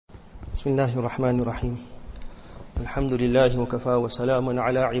بسم الله الرحمن الرحيم الحمد لله وكفى وسلام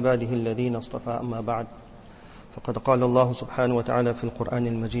على عباده الذين اصطفى أما بعد فقد قال الله سبحانه وتعالى في القرآن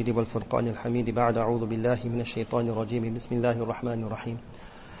المجيد والفرقان الحميد بعد أعوذ بالله من الشيطان الرجيم بسم الله الرحمن الرحيم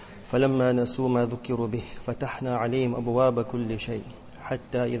فلما نسوا ما ذكروا به فتحنا عليهم أبواب كل شيء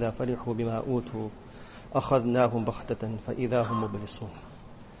حتى إذا فرحوا بما أوتوا أخذناهم بغتة فإذا هم مبلسون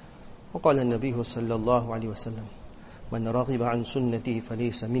وقال النبي صلى الله عليه وسلم من رغب عن سنتي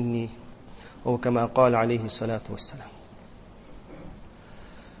فليس مني أو كما قال عليه الصلاة والسلام.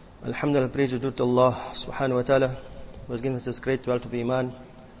 Alhamdulillah, praise due to Allah subhanahu wa ta'ala who has given us this great wealth of Iman,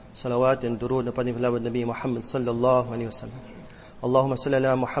 salawat and durood upon the beloved Nabi Muhammad sallallahu alayhi wa sallam. Allahumma salli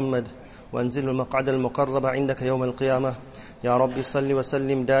ala Muhammad wa anzil al-maq'ad al-muqarraba indaka yawm al-qiyamah. Ya Rabbi salli wa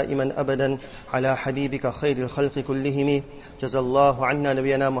sallim da'iman abadan ala habibika khairil khalqi kullihimi. Jazallahu anna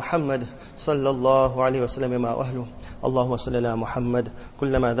nabiyana Muhammad sallallahu alayhi wa sallam ma ahlu. اللهم صل على محمد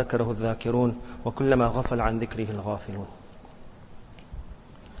كلما ذكره الذاكرون وكلما غفل عن ذكره الغافلون.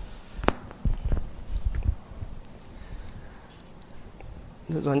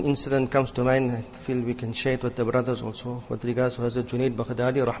 One incident comes to mind. I feel we can share it with the brothers also with regards to Hazrat Junaid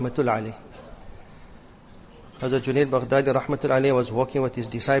Baghdadi rahmatullah alayh. Hazrat Junaid Baghdadi rahmatullah alayh was walking with his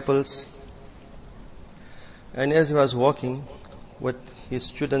disciples, and as he was walking with his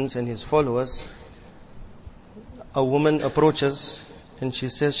students and his followers, a woman approaches and she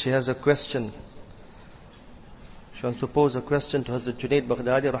says she has a question. She wants to pose a question to Hazrat Junaid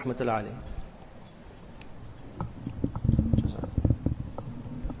Baghdadi rahmatullah alayh.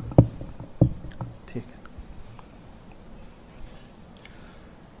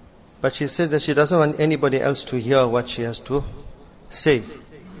 But she says that she doesn't want anybody else to hear what she has to say.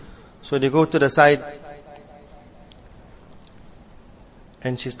 So they go to the side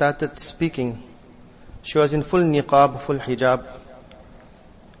and she started speaking. She was in full niqab, full hijab.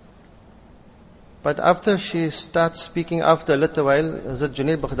 But after she starts speaking, after a little while, Hazrat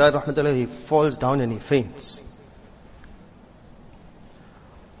Junaid Baghdadi rahmatullah, he falls down and he faints.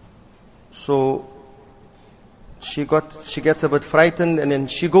 So she gets a bit frightened and then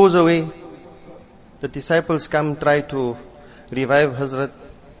she goes away. The disciples come, try to revive Hazrat,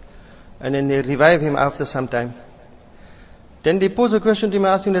 and then they revive him after some time. Then they pose a question to him,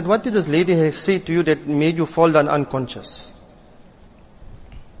 asking that, what did this lady say to you that made you fall down unconscious?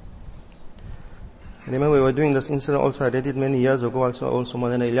 I remember we were doing this incident also. I read it many years ago also.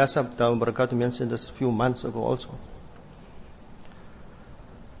 Maulana Ilyas Abdul Barakatuh mentioned this a few months ago also.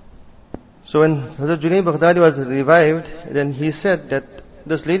 So when Hazrat Junaid Baghdadi was revived, then he said that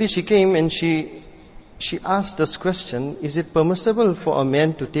this lady, she came and she asked this question, is it permissible for a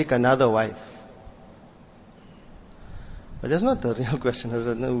man to take another wife? But that's not the real question.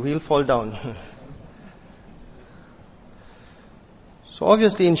 We'll fall down. So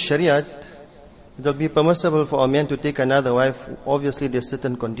obviously in Shariat, it will be permissible for a man to take another wife. Obviously there's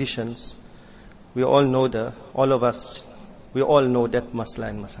certain conditions. We all know all of us, we all know that masla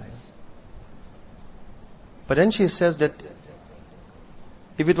and masail. But then she says that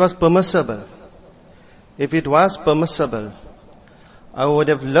if it was permissible, I would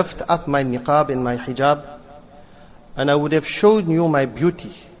have lifted up my niqab and my hijab, and I would have shown you my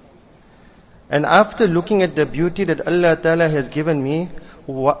beauty. And after looking at the beauty that Allah Ta'ala has given me,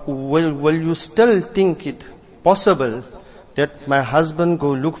 will you still think it possible that my husband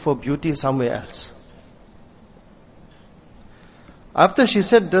go look for beauty somewhere else? After she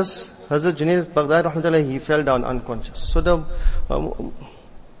said this, Hazrat Junaid Baghdadi rahmatullah, he fell down unconscious. So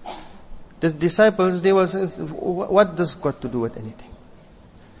the disciples, they were saying, what this got to do with anything?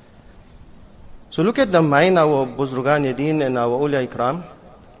 So look at the mind, our Buzrugan Yadeen and our Awliya Ikram.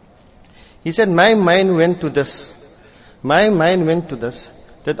 He said, my mind went to this,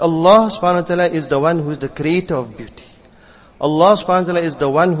 that Allah subhanahu wa ta'ala is the one who is the creator of beauty. Allah subhanahu wa ta'ala is the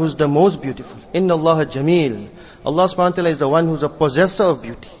one who is the most beautiful. Inna Allah Jameel. Allah subhanahu wa ta'ala is the one who is a possessor of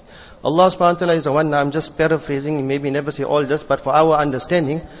beauty. Allah subhanahu wa ta'ala is the one, now I'm just paraphrasing, maybe never say all this, but for our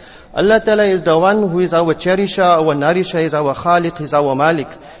understanding, Allah ta'ala is the one who is our cherisher, our nourisher, is our khaliq, is our malik.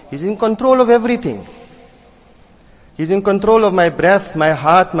 He's in control of everything. He's in control of my breath, my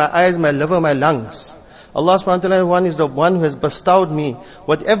heart, my eyes, my liver, my lungs. Allah subhanahu wa ta'ala is the one who has bestowed me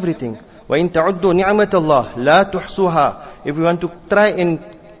with everything. وَإِن تَعُدُّوا نِعْمَةَ اللَّهِ لَا تُحْصُوهَا. If we want to try and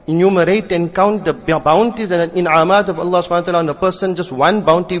enumerate and count the bounties and in'amat of Allah subhanahu wa ta'ala on a person, just one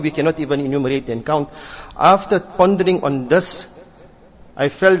bounty we cannot even enumerate and count. After pondering on this, I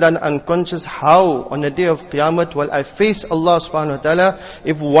fell down unconscious. How on the day of Qiyamah will I face Allah subhanahu wa ta'ala?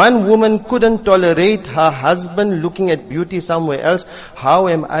 If one woman couldn't tolerate her husband looking at beauty somewhere else, how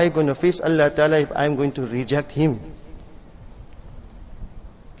am I going to face Allah ta'ala if I'm going to reject him?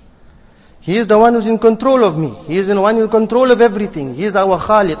 He is the one who's in control of me. He is the one in control of everything. He is our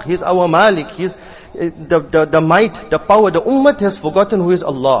Khaliq. He is our Malik. He is the might, the power. The Ummah has forgotten who is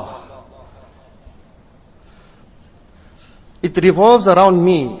Allah. It revolves around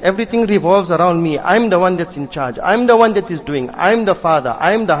me. Everything revolves around me. I'm the one that's in charge. I'm the one that is doing. I'm the father.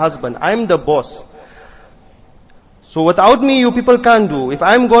 I'm the husband. I'm the boss. So without me, you people can't do. If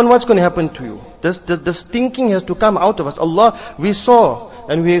I'm gone, what's going to happen to you? This thinking has to come out of us. Allah, we saw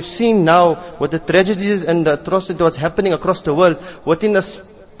and we have seen now with the tragedies and the atrocity that was happening across the world. Within a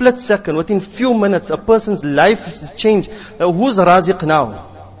split second, within few minutes, a person's life is changed. Who's Raziq now?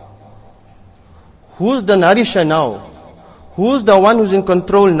 Who's the nourisher now? Who's the one who's in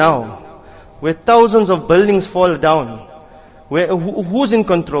control now? Where thousands of buildings fall down. Who's in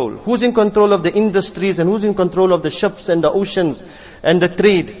control? Who's in control of the industries and who's in control of the ships and the oceans and the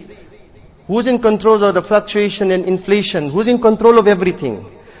trade? Who's in control of the fluctuation and inflation? Who's in control of everything?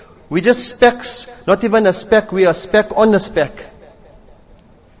 We just specks, not even a speck, we are speck on a speck.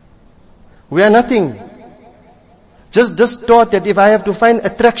 We are nothing. Just thought that if I have to find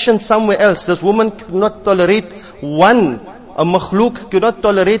attraction somewhere else, this woman could not tolerate a makhluk cannot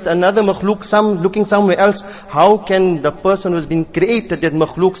tolerate another makhluk looking somewhere else. How can the person who's been created, that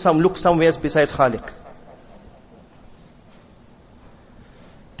makhluk, look somewhere else besides Khaliq?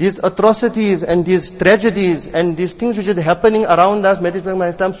 These atrocities and these tragedies and these things which are happening around us,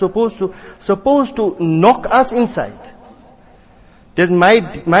 Islam, supposed to knock us inside. That my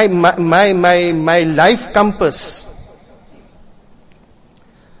life compass.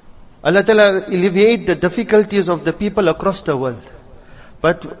 Allah Ta'ala alleviate the difficulties of the people across the world.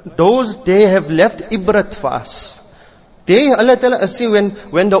 But they have left ibrat for us. Allah Ta'ala, see, when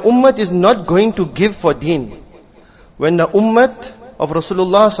the ummah is not going to give for deen, when the ummah of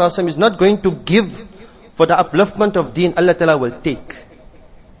Rasulullah Sallallahu Alaihi Wasallam is not going to give for the upliftment of deen, Allah Ta'ala will take.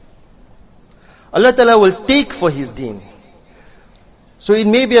 Allah Ta'ala will take for His deen. So it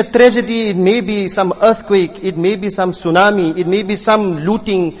may be a tragedy, it may be some earthquake, it may be some tsunami, it may be some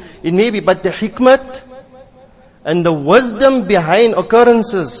looting, it may be, but the hikmat and the wisdom behind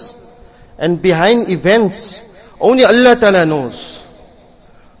occurrences and behind events, only Allah Ta'ala knows.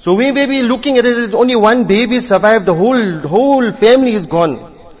 So we may be looking at it, only one baby survived, the whole family is gone.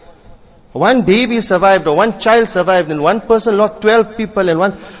 One baby survived, or one child survived, and one person lost 12 people,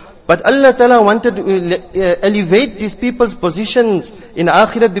 but Allah Ta'ala wanted to elevate these people's positions in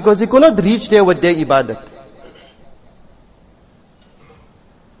Akhirat because they could not reach there with their ibadat.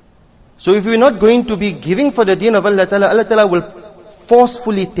 So if we're not going to be giving for the deen of Allah Ta'ala will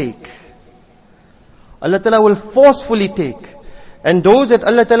forcefully take. Allah Ta'ala will forcefully take. And those that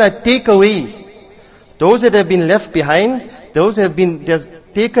Allah Ta'ala take away, those that have been left behind, those that have been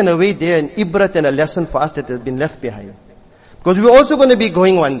taken away, they are an ibrat and a lesson for us that has been left behind. Because we're also going to be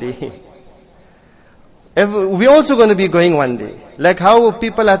going one day. We're also going to be going one day. Like how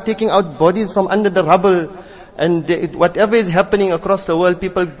people are taking out bodies from under the rubble, and whatever is happening across the world,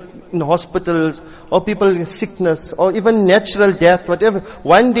 people in hospitals, or people in sickness, or even natural death, whatever.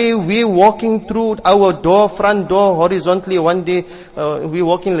 One day we're walking through our door, front door, horizontally. One day we're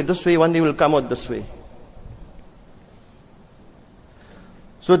walking like this way, one day we'll come out this way.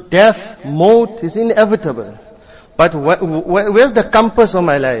 So death, maut is inevitable. But where's the compass of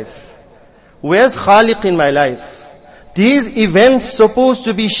my life? Where's Khaliq in my life? These events supposed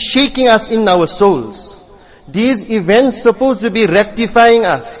to be shaking us in our souls. These events supposed to be rectifying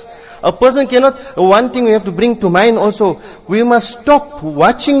us. A person cannot, one thing we have to bring to mind also, we must stop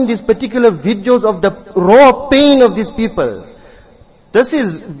watching these particular videos of the raw pain of these people. This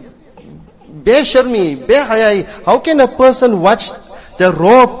is be-sharmi, be-hayai. How can a person watch the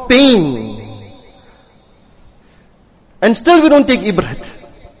raw pain? And still we don't take ibrat.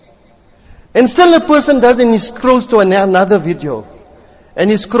 And still a person does, and he scrolls to another video. And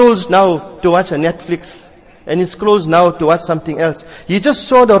he scrolls now to watch a Netflix. And he scrolls now to watch something else. He just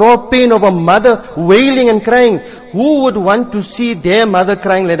saw the raw pain of a mother wailing and crying. Who would want to see their mother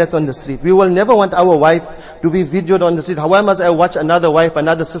crying like that on the street? We will never want our wife to be videoed on the street. Why must I watch another wife,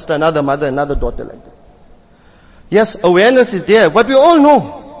 another sister, another mother, another daughter like that? Yes, awareness is there, but we all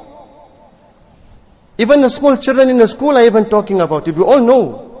know. Even the small children in the school are even talking about it. We all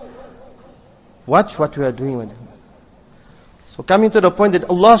know. Watch what we are doing with them. So coming to the point that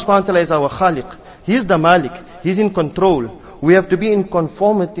Allah subhanahu wa ta'ala is our Khaliq. He is the Malik. He is in control. We have to be in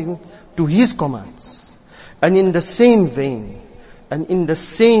conformity to His commands. And in the same vein,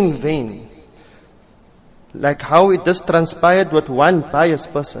 like how it just transpired with one pious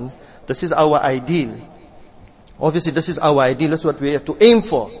person, this is our ideal. Obviously this is our ideal. That's what we have to aim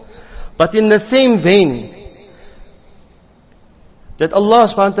for. But in the same vein, That Allah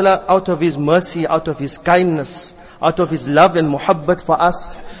subhanahu wa ta'ala, out of His mercy, out of His kindness, out of His love and muhabbat for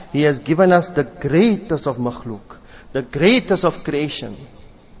us, He has given us the greatest of makhluk, the greatest of creation.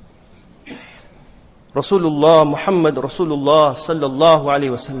 Rasulullah, Muhammad Rasulullah sallallahu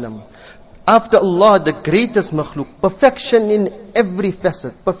alayhi wasallam. After Allah, the greatest makhluk, perfection in every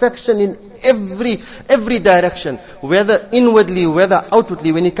facet, perfection in every direction, whether inwardly, whether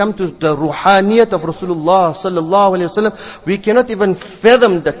outwardly. When it comes to the ruhaniyat of Rasulullah sallallahu alayhi wasallam, we cannot even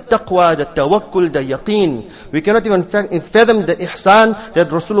fathom the taqwa, the tawakkul, the yaqeen. We cannot even fathom the ihsan that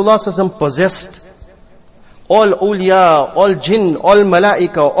Rasulullah sallallahu alayhi wasallam possessed. All awliya, all jinn, all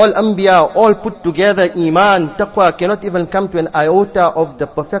malaika, all anbiya, all put together, iman, taqwa, cannot even come to an iota of the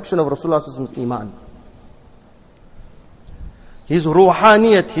perfection of Rasulullah sallallahu alaihi wasallam's iman. His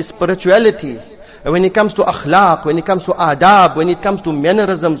ruhaniyat, his spirituality, when it comes to akhlaq, when it comes to adab, when it comes to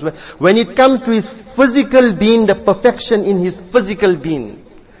mannerisms, when it comes to his physical being, the perfection in his physical being.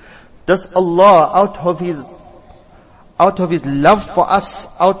 Thus Allah, out of His love for us,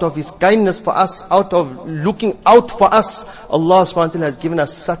 out of His kindness for us, out of looking out for us, Allah subhanahu wa ta'ala has given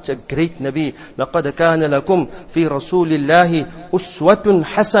us such a great Nabi. لَقَدْ كَانَ لَكُمْ فِي رَسُولِ اللَّهِ أُسْوَةٌ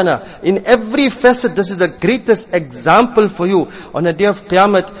حَسَنَةٌ. In every facet, this is the greatest example for you. On the day of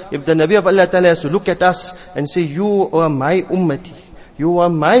Qiyamah, if the Nabi of Allah ta'ala has to look at us and say, you are my ummati, you are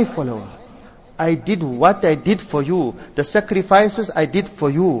my follower. I did what I did for you. The sacrifices I did for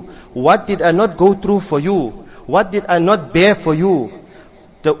you. What did I not go through for you? What did I not bear for you?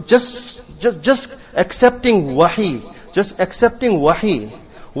 Just accepting wahi,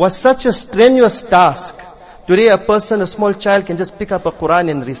 was such a strenuous task. Today a small child can just pick up a Quran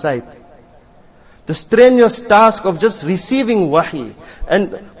and recite. The strenuous task of just receiving wahi.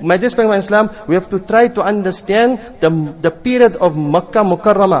 And my dear friends in Islam, we have to try to understand the period of Makkah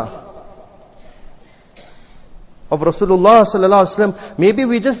Mukarramah, of Rasulullah sallallahu alaihi wasallam. Maybe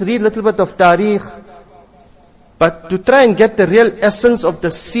we just read a little bit of tarikh, but to try and get the real essence of the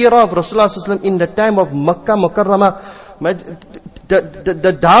seerah of Rasulullah sallallahu alaihi wasallam in the time of Makkah Mukarramah,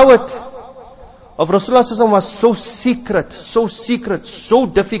 the da'wat of Rasulullah sallallahu alaihi wasallam was so secret, so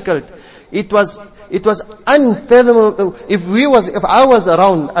difficult. It was unfathomable. If I was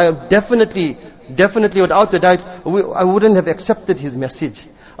around, I definitely without a doubt, I wouldn't have accepted his message.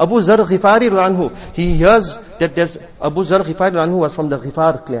 Abu Zar Ghifari anhu, he hears that there's Abu Zar Ghifari anhu was from the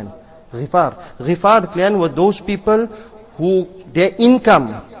Ghifar clan. Ghifar clan were those people who their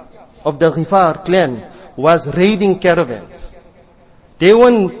income of the Ghifar clan was raiding caravans. They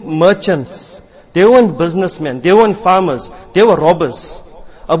weren't merchants, they weren't businessmen, they weren't farmers, they were robbers.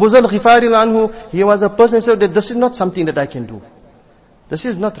 Abu Zar Ghifari anhu, he was a person who said that this is not something that I can do. This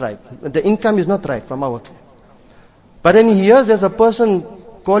is not right. The income is not right from our clan. But then he hears there's a person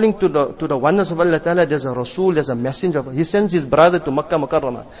calling to the oneness of Allah Ta'ala, there's a Rasul, there's a messenger. He sends his brother to Makkah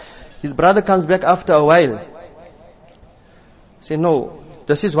Mukarramah. His brother comes back after a while. Say, no,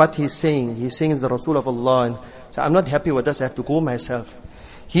 this is what he's saying. He's saying it's the Rasul of Allah. And so I'm not happy with this, I have to go myself.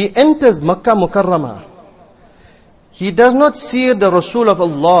 He enters Makkah Mukarramah. He does not see the Rasul of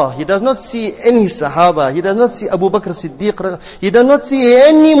Allah. He does not see any Sahaba. He does not see Abu Bakr Siddiq. He does not see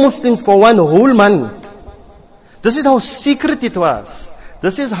any Muslims for one whole month. This is how secret it was.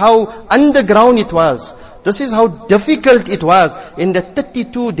 This is how underground it was. This is how difficult it was. In the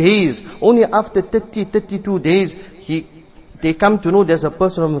 32 days, only after 32 days, they come to know there's a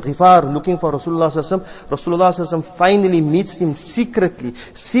person from Ghifar looking for Rasulullah sallallahu alaihi wasallam. Rasulullah sallallahu alaihi wasallam finally meets him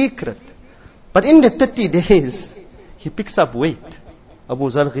secret. But in the 30 days, he picks up weight. Abu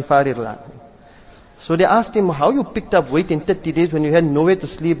Zar Ghifari. So they asked him, how you picked up weight in 30 days when you had nowhere to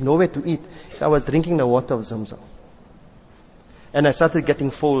sleep, nowhere to eat? He said, I was drinking the water of Zamzam. And I started getting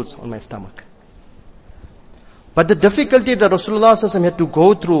folds on my stomach. But the difficulty that Rasulullah sallallahu alaihi wasallam had to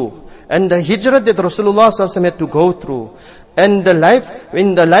go through, and the hijrah that Rasulullah sallallahu alaihi wasallam had to go through, and in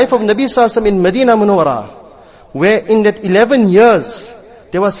the life of Nabi sallallahu alaihi wasallam in Medina Munawwara, where in that 11 years,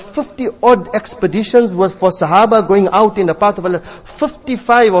 there was 50 odd expeditions for Sahaba going out in the path of Allah.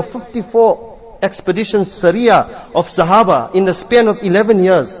 55 or 54 expeditions, Sariya of Sahaba in the span of 11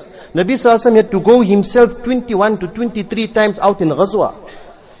 years. Nabi sallallahu alaihi wasallam had to go himself 21 to 23 times out in Ghazwa.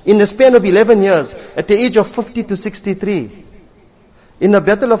 In the span of 11 years, at the age of 50 to 63. In the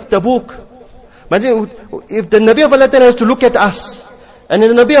battle of Tabuk. Imagine if the Nabi of Allah has to look at us, and the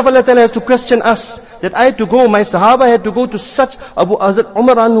Nabi of Allah has to question us, that I had to go, my Sahaba had to go to such, Abu Hazrat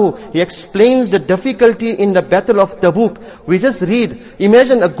Umar anhu, he explains the difficulty in the battle of Tabuk. We just read,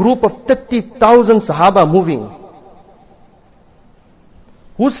 imagine a group of 30,000 Sahaba moving.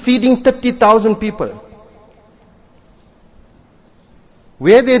 Who's feeding 30,000 people?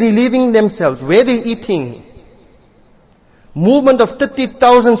 Where they relieving themselves? Where they eating? Movement of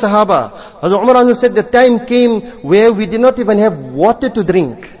 30,000 Sahaba. Hazrat Umar Anhu said the time came where we did not even have water to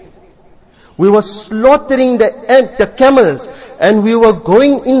drink. We were slaughtering the camels, and we were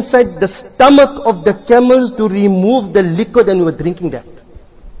going inside the stomach of the camels to remove the liquid, and we were drinking that.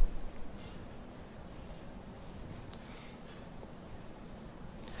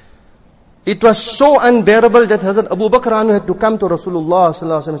 It was so unbearable that Hazrat Abu Bakr Anhu had to come to Rasulullah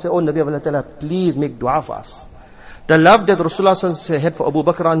sallallahu alaihi wasallam and say, "Oh Nabi of Allah Ta'ala, please make dua for us." The love that Rasulullah sallallahu alaihi wasallam had for Abu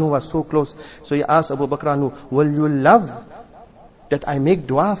Bakr Anhu was so close. So he asked Abu Bakr Anhu, "Will you love that I make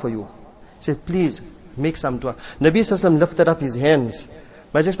dua for you?" He said, "Please, make some dua." Nabi sallallahu alaihi wasallam lifted up his hands.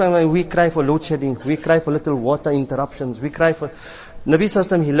 By just we cry for load shedding, we cry for little water interruptions, we cry for... Nabi sallallahu alaihi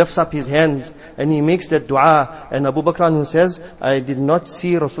wasallam, he lifts up his hands and he makes that dua. And Abu Bakr Anhu says, I did not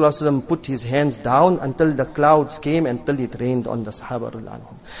see Rasulullah sallallahu alaihi wasallam put his hands down until the clouds came, until it rained on the Sahaba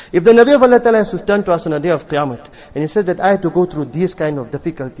anhum. If the Nabi of Allah Ta'ala has to turn to us on the day of Qiyamah, and he says that I had to go through these kind of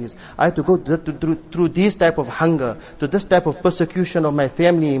difficulties, I had to go through this type of hunger, to this type of persecution of my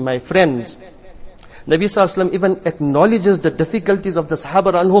family, my friends, Nabi sallallahu alaihi wasallam even acknowledges the difficulties of the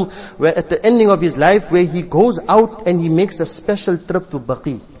Sahaba anhum, where at the ending of his life, where he goes out and he makes a special trip to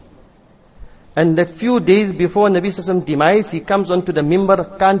Baqi. And that few days before Nabi sallallahu alaihi wasallam demise, he comes onto the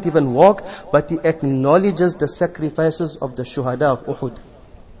mimbar, can't even walk, but he acknowledges the sacrifices of the Shuhada of Uhud.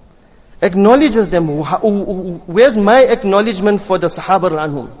 Acknowledges them. Where's my acknowledgement for the Sahaba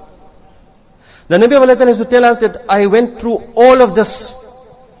anhum? The Nabi of Allah Ta'ala has to tell us that I went through all of this,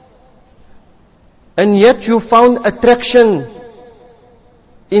 and yet you found attraction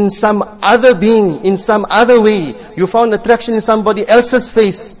in some other being, in some other way. You found attraction in somebody else's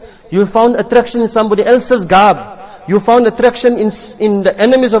face. You found attraction in somebody else's garb. You found attraction in the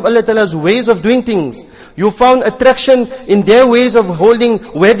enemies of Allah Ta'ala's ways of doing things. You found attraction in their ways of holding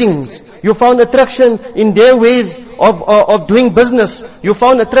weddings. You found attraction in their ways of doing business. You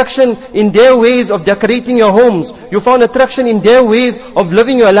found attraction in their ways of decorating your homes. You found attraction in their ways of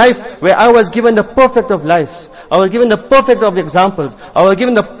living your life, where I was given the perfect of lives. I was given the perfect of examples. I was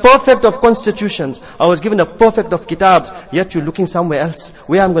given the perfect of constitutions. I was given the perfect of kitabs. Yet you're looking somewhere else,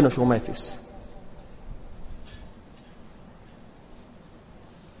 where I'm going to show my face.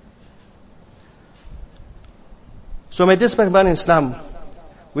 So my dear in Islam,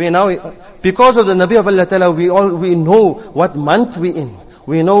 we now, because of the Nabi of Allah Ta'ala, we know what month we're in.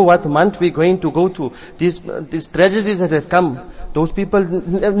 We know what month we're going to go to. These tragedies that have come, those people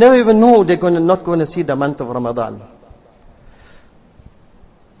never even know they're not going to see the month of Ramadan.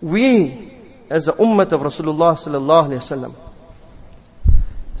 We, as the ummah of Rasulullah sallallahu alaihi wasallam,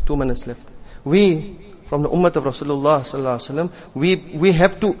 2 minutes left. We, from the ummah of Rasulullah sallallahu alaihi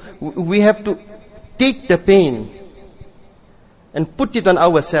wasallam, we have to take the pain and put it on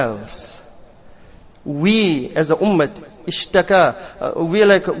ourselves. We as a ummah, we are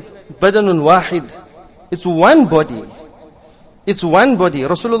like badanun wahid. It's one body. It's one body.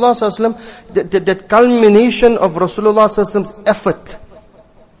 Rasulullah sallallahu alaihi wasallam, that culmination of Rasulullah sallallahu alaihi wasallam's effort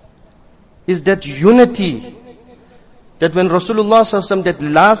is that unity. That when Rasulullah sallallahu alaihi wasallam, that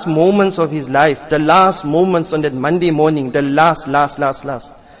last moments of his life, the last moments on that Monday morning, the last,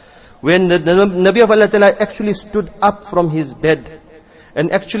 when the Nabi of Allah Ta'ala actually stood up from his bed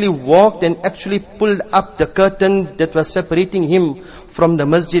and actually walked and actually pulled up the curtain that was separating him from the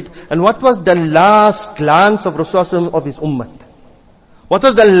masjid. And what was the last glance of Rasulullah of his ummah? What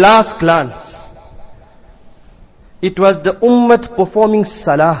was the last glance? It was the ummah performing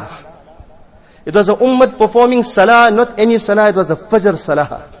salah. It was the ummah performing salah, not any salah, it was the Fajr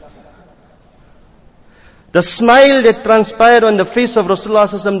salah. The smile that transpired on the face of Rasulullah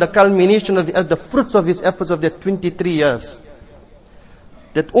sallallahu alaihi wasallam, the culmination of the fruits of his efforts of that 23 years.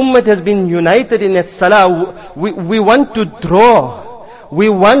 That ummah has been united in that salah. We want to draw. We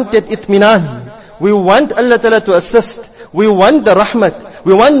want that itminan. We want Allah Ta'ala to assist. We want the rahmat.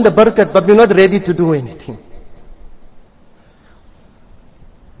 We want the barakat, but we're not ready to do anything.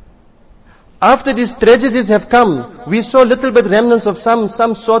 After these tragedies have come, we saw little bit remnants of some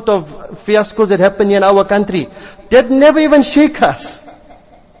sort of fiascos that happened in our country. That never even shake us.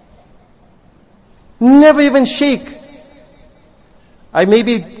 Never even shake. I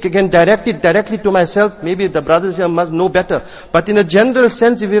maybe can direct it directly to myself. Maybe the brothers here must know better. But in a general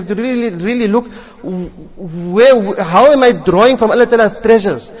sense, if we have to really look, how am I drawing from Allah Ta'ala's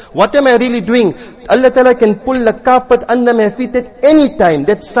treasures? What am I really doing? Allah Ta'ala can pull the carpet under my feet at any time.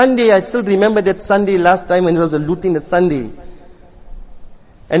 That Sunday, I still remember that Sunday last time when it was a looting, that Sunday.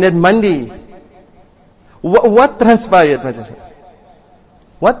 And that Monday. What transpired, my dear?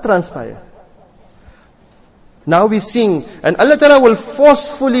 What transpired? Now we sing, and Allah Ta'ala will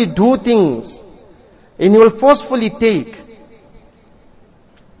forcefully do things, and He will forcefully take.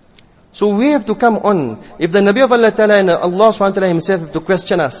 So we have to come on. If the Nabi of Allah Ta'ala and Allah subhanahu wa ta'ala himself have to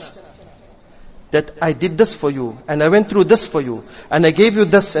question us, that I did this for you, and I went through this for you, and I gave you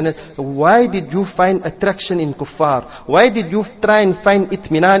this, and why did you find attraction in kuffar? Why did you try and find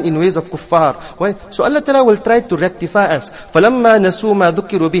itminan in ways of kuffar? Why? So Allah Ta'ala will try to rectify us. فَلَمَّا نَسُوا مَا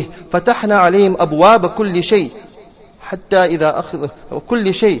ذُكِّرُوا بِهِ فَتَحْنَا عَلَيْهِمْ أَبْوَابَ كُلِّ شَيْءٍ حَتَّى إِذَا أَخْذَ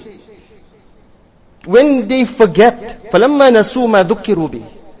كُلِّ شَيْءٍ. When they forget, فَلَمَّا نَسُوا مَا ذُكِّرُوا بِهِ,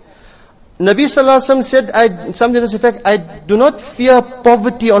 Nabi Sallallahu Alaihi Wasallam said, something to this effect, I do not fear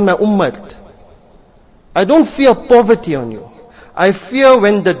poverty on my ummah. I don't fear poverty on you. I fear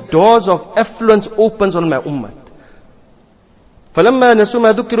when the doors of affluence opens on my ummah. فَلَمَّا نَسُوا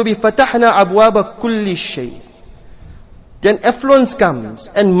مَا ذُكِّرُوا بِهِ فَتَحْنَا أَبْوَابَ كُلِّ شَيْءٍ. Then affluence comes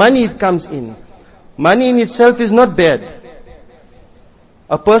and money comes in. Money in itself is not bad.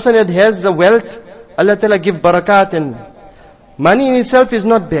 A person that has the wealth, Allah Ta'ala give barakat, and money in itself is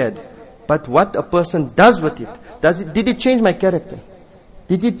not bad. But what a person does with it, did it change my character?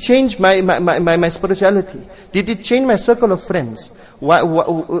 Did it change my spirituality? Did it change my circle of friends?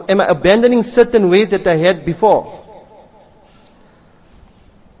 Am I abandoning certain ways that I had before?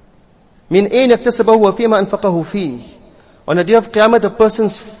 مِنْ أَيْنَ اكْتَسَبَهُ وَفِيمَا أَنْفَقَهُ فِيهِ. On the day of Qiyamah, a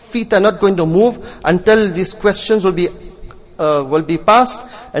person's feet are not going to move until these questions will be passed,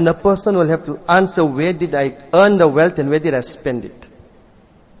 and the person will have to answer, where did I earn the wealth and where did I spend it?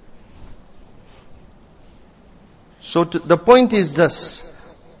 So the point is this.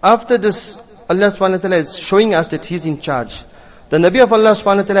 After this, Allah subhanahu wa ta'ala is showing us that He's in charge. The Nabi of Allah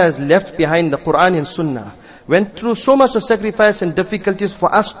subhanahu wa ta'ala has left behind the Quran and Sunnah. Went through so much of sacrifice and difficulties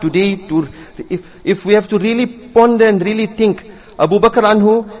for us today to, if we have to really ponder and really think. Abu Bakr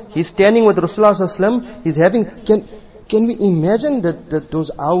anhu, he's standing with Rasulullah sallallahu alaihi wasallam, he's having, can we imagine that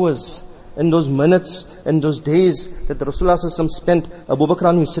those hours and those minutes and those days that the Rasulullah sallallahu alaihi wasallam spent, Abu Bakr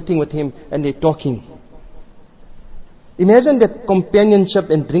anhu is sitting with him and they're talking. Imagine that companionship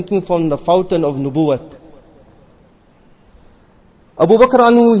and drinking from the fountain of nubuwwat. Abu Bakr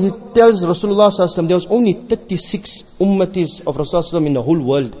anhu, he tells Rasulullah sallallahu alaihi wasallam, there was only 36 ummatis of Rasulullah sallallahu alaihi wasallam in the whole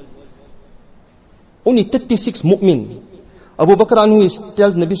world. Only 36 mu'min. Abu Bakr anhu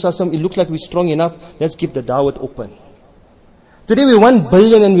tells Nabi sallallahu alaihi wasallam, it looks like we're strong enough, let's keep the da'wat open. Today we're 1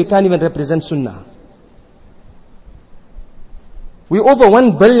 billion and we can't even represent sunnah. We're over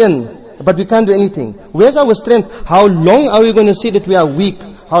 1 billion, but we can't do anything. Where's our strength? How long are we going to say that we are weak?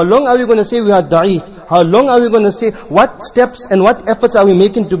 How long are we going to say we are da'if? How long are we going to say what steps and what efforts are we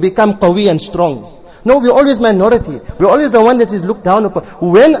making to become qawi and strong? No, we're always minority. We're always the one that is looked down upon.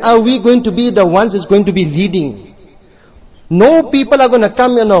 When are we going to be the ones that's going to be leading? No people are going to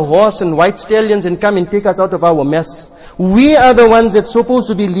come on a horse and white stallions and come and take us out of our mess. We are the ones that's supposed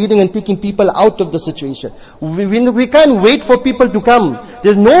to be leading and taking people out of the situation. We can't wait for people to come.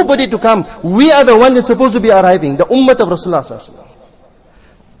 There's nobody to come. We are the ones that's supposed to be arriving. The ummah of Rasulullah sallallahu alaihi wasallam.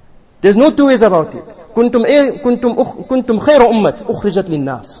 There's no two ways about it. كنتم خير أمة أخرجت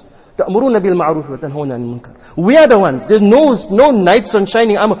للناس تأمرون بالمعروف وتنهون عن المنكر. We are the ones. There's no knights on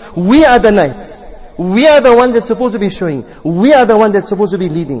shining armor. We are the knights. We are the ones that's supposed to be showing. We are the ones that's supposed to be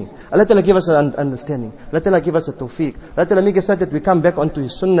leading. Allah Ta'ala give us an understanding. Allah Ta'ala give us a tawfiq. Allah Ta'ala make us that we come back onto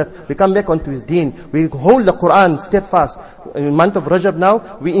His sunnah. We come back onto His deen. We hold the Quran steadfast. In the month of Rajab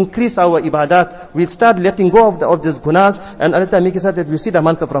now, we increase our ibadat. We start letting go of these gunas. And Allah Ta'ala make us that we see the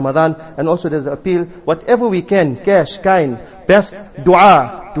month of Ramadan. And also there's the appeal. Whatever we can, cash, kind, best,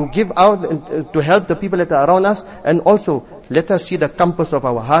 dua, to give out and to help the people that are around us. And also, let us see the compass of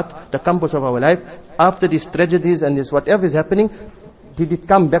our heart, the compass of our life. After these tragedies and this whatever is happening, did it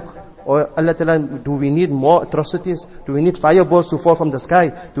come back? Or Allah Ta'ala, do we need more atrocities? Do we need fireballs to fall from the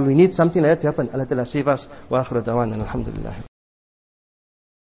sky? Do we need something like that to happen? Allah Ta'ala save us. Wa akhiru dawana alhamdulillah.